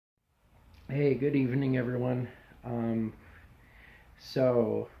Hey, good evening, everyone. Um,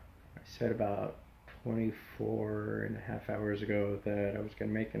 so, I said about 24 and a half hours ago that I was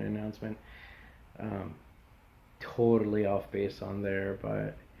going to make an announcement. Um, totally off base on there,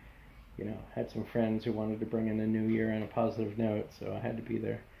 but, had some friends who wanted to bring in the new year on a positive note, so I had to be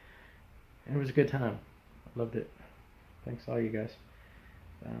there. And it was a good time. I loved it. Thanks, all you guys.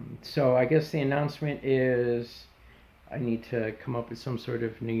 So, I guess the announcement is I need to come up with some sort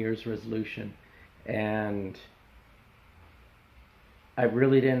of New Year's resolution. And I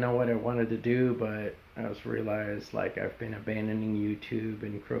really didn't know what I wanted to do, but I just realized like I've been abandoning YouTube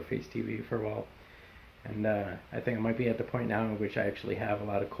and Crowface TV for a while, and I think I might be at the point now in which I actually have a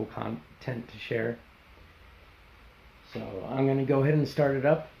lot of cool content to share. So I'm gonna go ahead and start it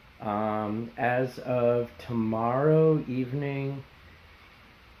up. As of tomorrow evening,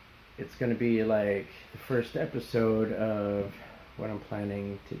 it's gonna be like the first episode of what I'm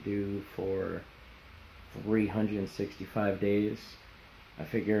planning to do for 365 days. I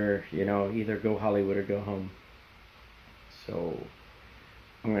figure, either go Hollywood or go home. So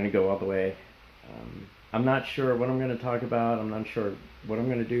I'm going to go all the way. I'm not sure what I'm going to talk about. I'm not sure what I'm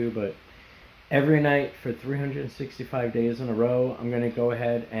going to do, but every night for 365 days in a row, I'm going to go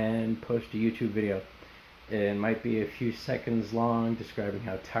ahead and post a YouTube video. It might be a few seconds long describing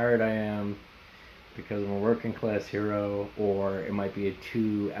how tired I am because I'm a working class hero, or it might be a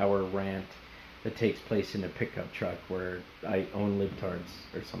 2-hour rant that takes place in a pickup truck where I own libtards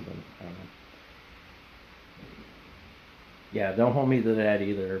or something. I don't know. Yeah, don't hold me to that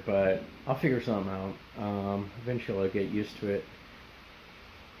either, but I'll figure something out. Eventually I'll get used to it.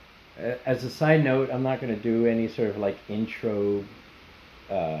 As a side note, I'm not going to do any sort of like intro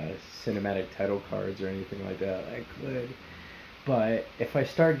cinematic title cards or anything like that. I could. But if I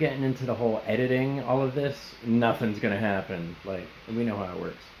start getting into the whole editing all of this, nothing's going to happen. Like, we know how it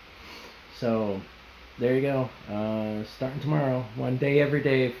works. So, there you go. Starting tomorrow, one day every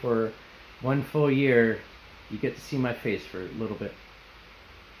day for one full year, you get to see my face for a little bit.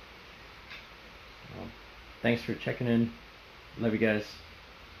 Well, thanks for checking in. Love you guys.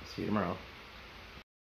 See you tomorrow.